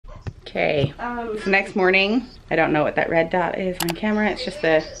Okay, so next morning, I don't know what that red dot is on camera. It's just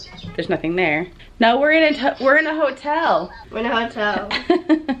there's nothing there. No, we're in a hotel. We're in a hotel.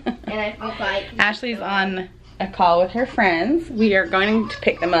 And I feel like Ashley's on a call with her friends. We are going to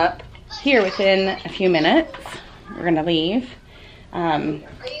pick them up here within a few minutes. We're gonna leave.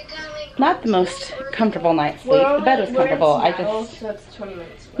 Not the most comfortable night's sleep. The bed was comfortable. I just, so it's 20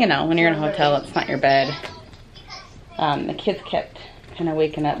 minutes. you know, when you're in a hotel, it's not your bed. The kids kept kind of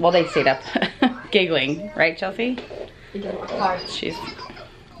waking up. Well, they stayed up giggling, right, Chelsea? She's,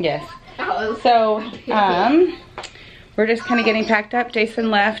 yes. So, we're just kind of getting packed up.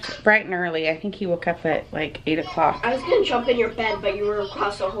 Jason left bright and early. I think he woke up at like 8 o'clock. I was gonna jump in your bed, but you were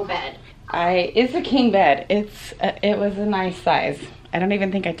across the whole bed. It's a king bed. It was a nice size. I don't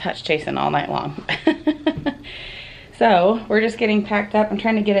even think I touched Jason all night long. So we're just getting packed up. I'm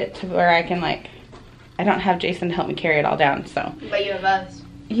trying to get it to where I can, like, I don't have Jason to help me carry it all down, so. But you have us.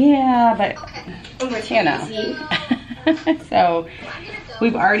 Yeah, but you know. So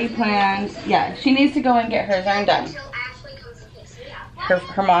we've already planned. Yeah, she needs to go and get hers done.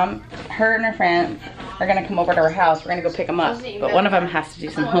 Her mom, her and her friends are gonna come over to our house. We're gonna go pick them up, but one of them has to do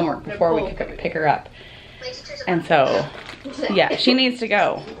some homework before we can pick her up. And so, yeah, she needs to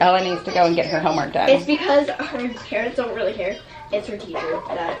go. Ella needs to go and get her homework done. It's because her parents don't really care. It's her teacher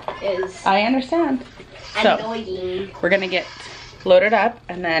that is. I understand. Annoying. So we're gonna get loaded up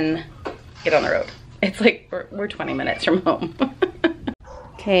and then get on the road. It's like we're 20 minutes from home.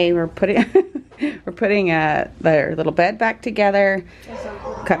 Okay, we're putting their little bed back together.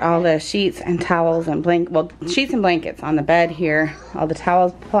 Got all the sheets and towels and sheets and blankets on the bed here. All the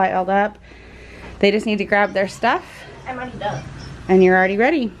towels piled up. They just need to grab their stuff. I'm already done. And you're already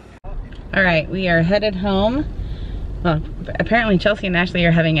ready. All right, we are headed home. Well, apparently Chelsea and Ashley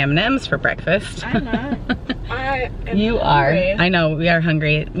are having M&Ms for breakfast. I'm not. You hungry. are. I know, we are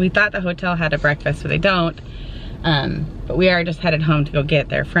hungry. We thought the hotel had a breakfast, but they don't. But we are just headed home to go get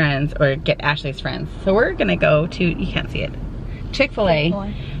their friends, or get Ashley's friends. So we're gonna go to, you can't see it, Chick-fil-A.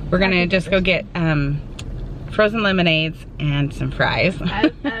 We're gonna just go get frozen lemonades and some fries.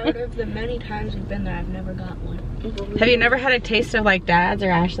 Out of the many times we've been there, I've never got one. Have you never had a taste of like Dad's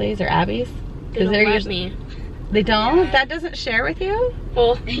or Ashley's or Abby's? They don't let me. They don't? Yeah. Dad doesn't share with you?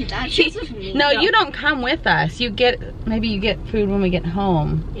 Well, me. No, you don't come with us. Maybe you get food when we get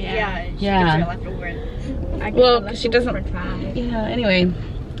home. Yeah. Well, because she doesn't. Yeah. Anyway,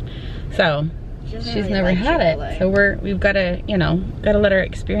 so she's never had it. So we've got to, got to let her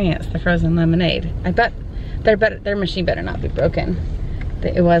experience the frozen lemonade. I bet their machine better not be broken.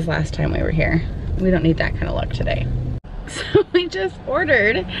 It was last time we were here. We don't need that kind of luck today. So we just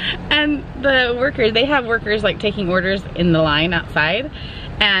ordered, and the workers, they have workers like taking orders in the line outside,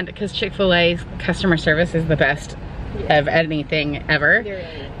 and because Chick-fil-A's customer service is the best of anything ever.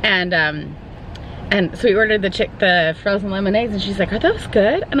 And so we ordered the frozen lemonades, and she's like, are those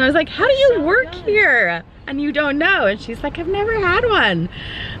good? And I was like, how do you work here and you don't know? And she's like, I've never had one.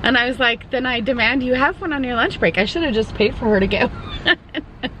 And I was like, then I demand you have one on your lunch break. I should have just paid for her to get one.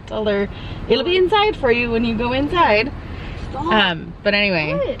 I told her, it'll be inside for you when you go inside. But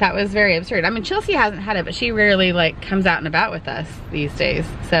anyway, that was very absurd. I mean, Chelsea hasn't had it, but she rarely like comes out and about with us these days.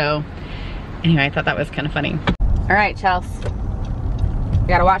 So anyway, I thought that was kind of funny. All right, Chelsea, you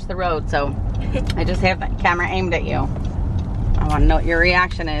gotta watch the road. So I just have the camera aimed at you. I want to know what your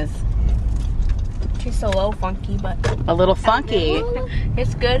reaction is. It's a little funky, but a little funky.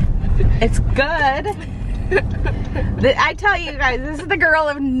 It's good. It's good. I tell you guys, this is the girl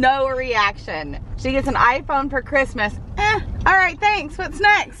of no reaction. She gets an iPhone for Christmas. All right, thanks. What's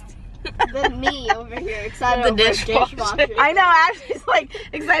next? Then me over here excited over a dishwasher. I know, Ashley's like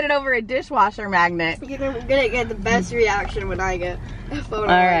excited over a dishwasher magnet. You're gonna get the best reaction when I get a photo. All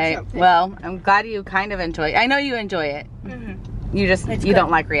right, well, I'm glad you kind of enjoy it. I know you enjoy it. You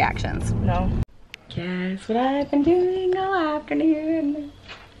don't like reactions. No. Guess what I've been doing all afternoon?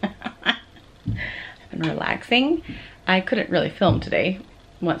 I've been relaxing. I couldn't really film today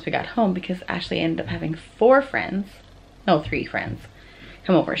once we got home because Ashley ended up having 3 friends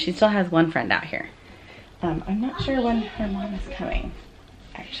come over. She still has one friend out here. I'm not sure when her mom is coming,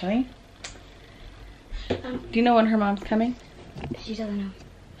 actually. Do you know when her mom's coming? She doesn't know.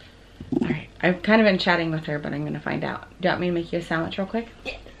 All right, I've kind of been chatting with her, but I'm gonna find out. Do you want me to make you a sandwich real quick?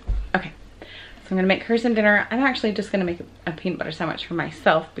 Yeah. Okay, so I'm gonna make her some dinner. I'm actually just gonna make a peanut butter sandwich for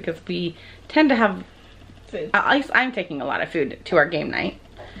myself because we tend to have food. At least I'm taking a lot of food to our game night.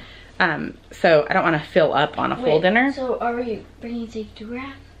 So I don't want to fill up on a full dinner. So are we bringing Zeke to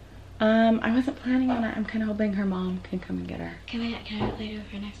grab? I wasn't planning on it. I'm kind of hoping her mom can come and get her. Can I play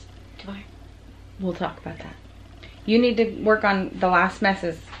over next tomorrow? We'll talk about that. You need to work on the last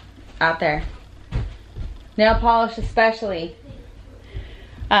messes out there. Nail polish especially.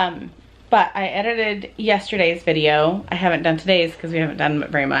 But I edited yesterday's video. I haven't done today's because we haven't done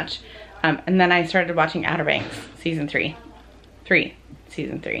very much. And then I started watching Outer Banks season 3.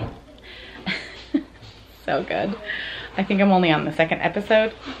 Season 3. So good. I think I'm only on the 2nd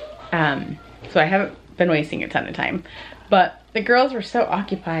episode. So I haven't been wasting a ton of time. But the girls were so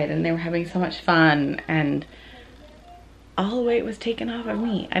occupied and they were having so much fun, and all the weight was taken off of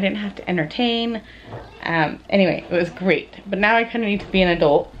me. I didn't have to entertain. Anyway, it was great. But now I kind of need to be an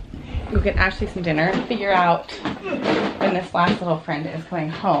adult, go get Ashley some dinner, figure out when this last little friend is coming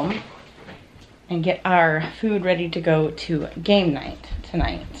home, and get our food ready to go to game night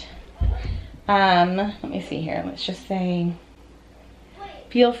tonight. Let me see here. Let's just say,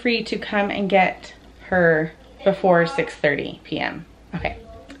 feel free to come and get her before 6:30 p.m. Okay,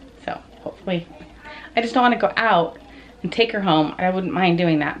 so hopefully, I just don't want to go out and take her home. I wouldn't mind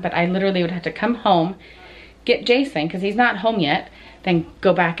doing that, but I literally would have to come home, get Jason, because he's not home yet, then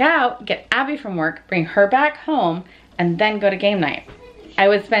go back out, get Abby from work, bring her back home, and then go to game night. I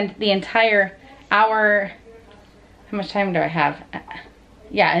would spend the entire hour, how much time do I have?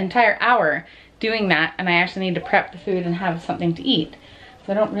 Yeah, an entire hour doing that, and I actually need to prep the food and have something to eat.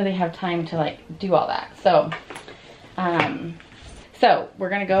 So I don't really have time to like do all that. So, we're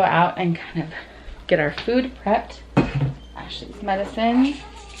gonna go out and kind of get our food prepped. Ashley's medicine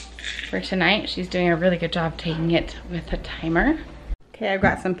for tonight. She's doing a really good job taking it with a timer. Okay, I've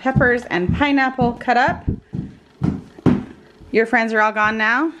got some peppers and pineapple cut up. Your friends are all gone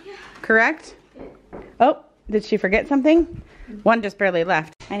now, correct? Oh, did she forget something? One just barely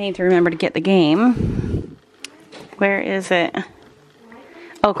left. I need to remember to get the game. Where is it?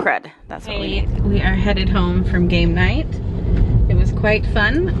 Oh, crud. That's what we need. We are headed home from game night. It was quite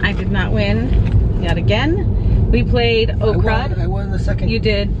fun. I did not win yet again. We played Oh Crud. I won the second. You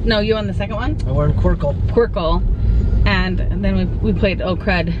did? No, you won the second one? I won Quirkle. Quirkle. And then we played Oh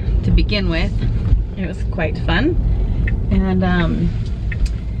Crud to begin with. It was quite fun. And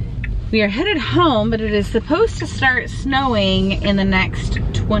we are headed home, but it is supposed to start snowing in the next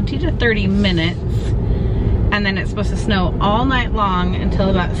 20 to 30 minutes. And then it's supposed to snow all night long until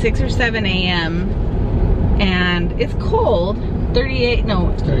about 6 or 7 a.m. And it's cold,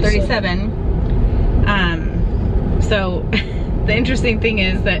 37. So the interesting thing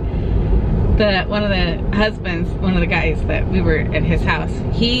is that one of the guys that we were at his house,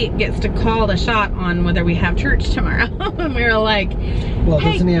 he gets to call the shot on whether we have church tomorrow. And we were like, well,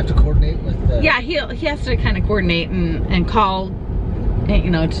 hey, doesn't he have to coordinate with the... Yeah, he has to kind of coordinate and call, you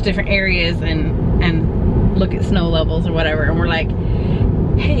know, to different areas and look at snow levels or whatever. And we're like,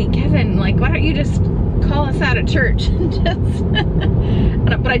 hey Kevin, like, why don't you just call us out at church?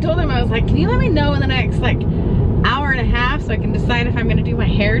 But I told him, I was like, can you let me know in the next like hour and a half so I can decide if I'm gonna do my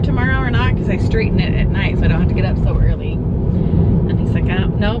hair tomorrow or not, because I straighten it at night so I don't have to get up so early. And he's like, oh,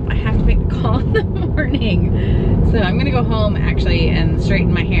 nope, I have to make the call in the morning. So I'm gonna go home actually and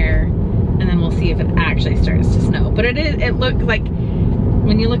straighten my hair, and then we'll see if it actually starts to snow. But it looks like,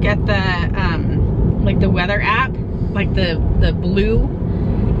 when you look at the like the weather app, like the blue,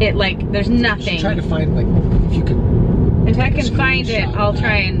 it like there's nothing. Try to find, like, if you could. If I can find it, I'll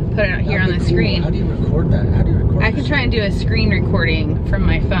try and put it here on the screen. How do you record that? How do you record? I can try and do a screen recording from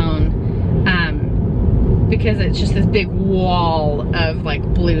my phone, because it's just this big wall of like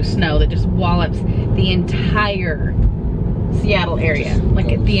blue snow that just wallops the entire Seattle area, like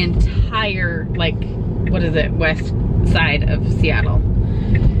the entire, like, what is it, west side of Seattle.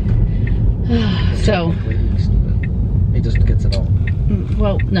 So it just gets it all.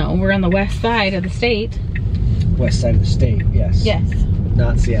 Well, no, we're on the west side of the state. West side of the state, yes. Yes.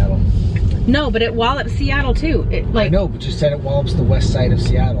 Not Seattle. No, but it wallops Seattle too. It, like, I know, but you said it wallops the west side of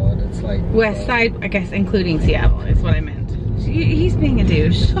Seattle, and it's like... West side, I guess, including Seattle is what I meant. He's being a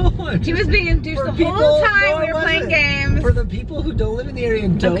douche. No, he was being a douche the whole time we were playing games. For the people who don't live in the area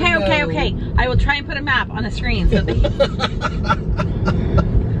and don't know. Okay. I will try and put a map on the screen so that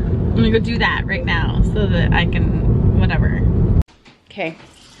I'm gonna go do that right now so that I can, whatever. Okay.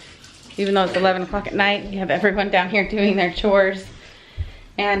 Even though it's 11 o'clock at night, you have everyone down here doing their chores.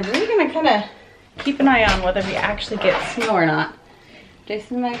 And we're gonna kind of keep an eye on whether we actually get snow or not.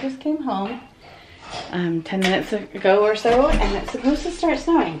 Jason and I just came home 10 minutes ago or so, and it's supposed to start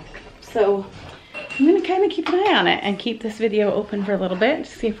snowing. So I'm gonna kind of keep an eye on it and keep this video open for a little bit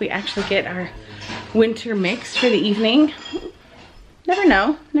to see if we actually get our winter mix for the evening. Never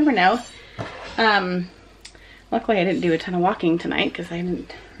know, never know. Luckily I didn't do a ton of walking tonight because I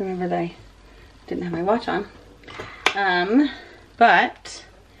didn't remember that I didn't have my watch on. But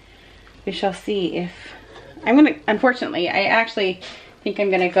we shall see if, unfortunately, I actually think I'm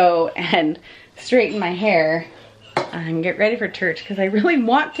gonna go and straighten my hair and get ready for church because I really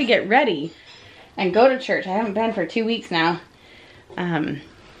want to get ready and go to church. I haven't been for 2 weeks now,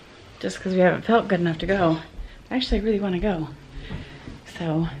 just because we haven't felt good enough to go. Actually, I really want to go.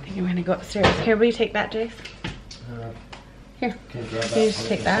 So I think I'm gonna go upstairs. Here, will you take that, Jace? Here, you just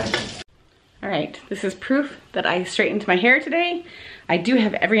take that. All right, this is proof that I straightened my hair today. I do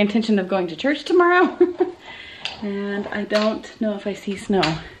have every intention of going to church tomorrow. And I don't know if I see snow.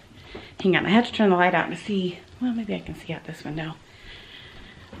 Hang on, I have to turn the light out to see. Well, maybe I can see out this window.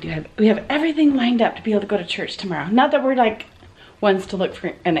 We have everything lined up to be able to go to church tomorrow. Not that we're like ones to look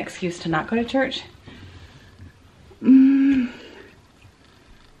for an excuse to not go to church. I'm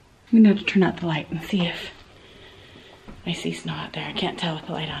gonna have to turn out the light and see if I see snow out there. I can't tell with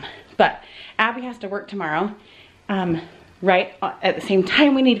the light on. But Abby has to work tomorrow, right at the same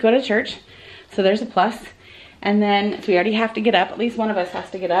time we need to go to church. So there's a plus. And then if we already have to get up, at least one of us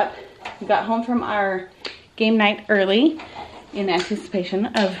has to get up. We got home from our game night early in anticipation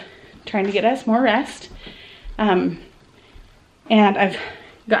of trying to get us more rest. And I've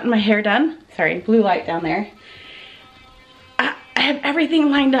gotten my hair done. Sorry, blue light down there. I have everything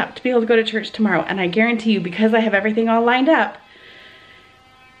lined up to be able to go to church tomorrow. And I guarantee you, because I have everything all lined up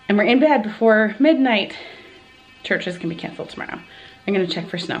and we're in bed before midnight, church is gonna be canceled tomorrow. I'm gonna check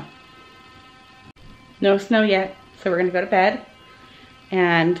for snow. No snow yet, so we're gonna go to bed.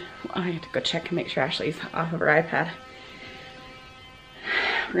 And I have to go check and make sure Ashley's off of her iPad.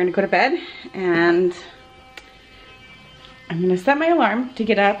 We're gonna go to bed and I'm gonna set my alarm to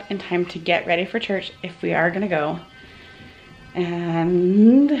get up in time to get ready for church if we are gonna go.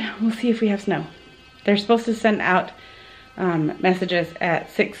 And we'll see if we have snow. They're supposed to send out messages at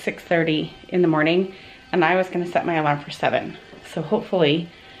 6:30 in the morning, and I was gonna set my alarm for 7. So hopefully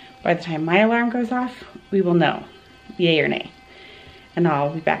by the time my alarm goes off, we will know, yay or nay. And I'll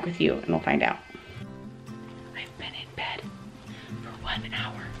be back with you and we'll find out. I've been in bed for 1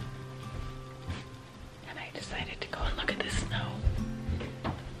 hour. And I decided to go and look at the snow.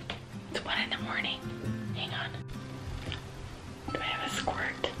 It's 1 in the morning. Hang on. Do I have a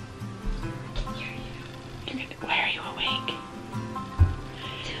squirt? I can hear you. Why are you awake?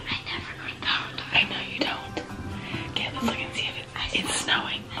 I never don't. I know you don't. Okay, let's look and see if it's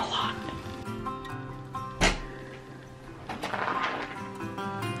snowing a lot.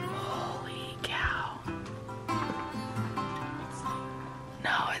 Holy cow.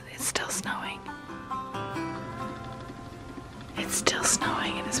 No, it's still snowing. It's still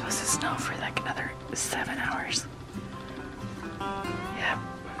snowing and it's supposed to snow for like another 7 hours. Yep.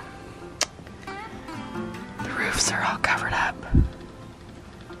 The roofs are all covered up.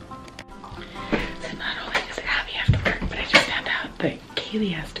 So not only does Abby have to work, but I just found out that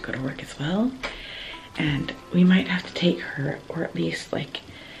Kaylee has to go to work as well. And we might have to take her, or at least like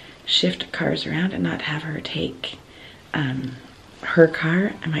shift cars around and not have her take her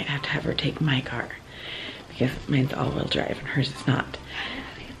car. I might have to have her take my car because mine's all-wheel drive and hers is not.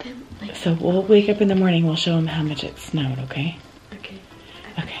 So we'll wake up in the morning, we'll show them how much it snowed, okay? Okay.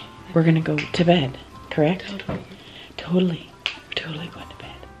 Okay, we're gonna go to bed, correct? Totally. Totally. We're totally going to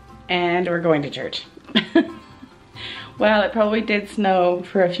bed. And we're going to church. Well, it probably did snow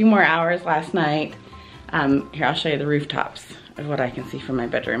for a few more hours last night. Here, I'll show you the rooftops of what I can see from my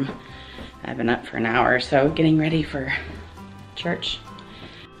bedroom. I've been up for an hour or so getting ready for church.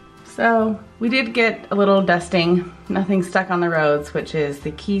 So we did get a little dusting, nothing stuck on the roads, which is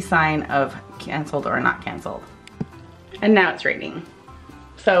the key sign of canceled or not canceled. And now it's raining.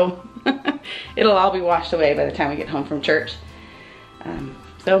 So it'll all be washed away by the time we get home from church.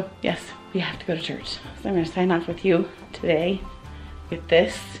 So yes, we have to go to church. So I'm gonna sign off with you today with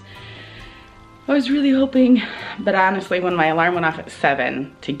this. I was really hoping, but honestly when my alarm went off at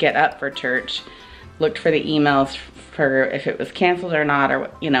 7 to get up for church, looked for the emails for if it was canceled or not, or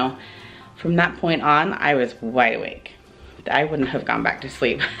you know, from that point on I was wide awake. I wouldn't have gone back to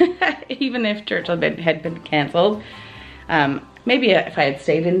sleep even if church had been canceled. Maybe if I had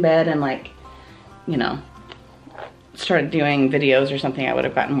stayed in bed and like, you know, started doing videos or something, I would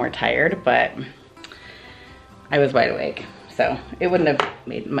have gotten more tired, but I was wide awake. So it wouldn't have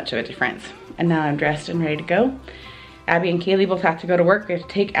made much of a difference. And now I'm dressed and ready to go. Abby and Kaylee both have to go to work. We have to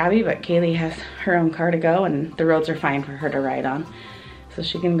take Abby, but Kaylee has her own car to go and the roads are fine for her to ride on. So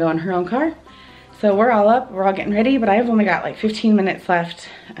she can go in her own car. So we're all up, we're all getting ready, but I've only got like 15 minutes left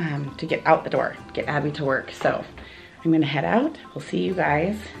to get out the door, get Abby to work. So I'm gonna head out. We'll see you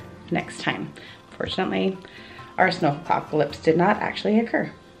guys next time. Fortunately, our snow apocalypse did not actually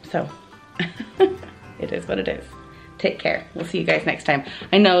occur. So it is what it is. Take care. We'll see you guys next time.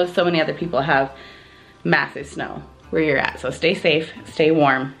 I know so many other people have massive snow. where you're at. So stay safe, stay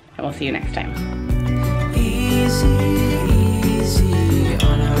warm, and we'll see you next time. Easy, easy.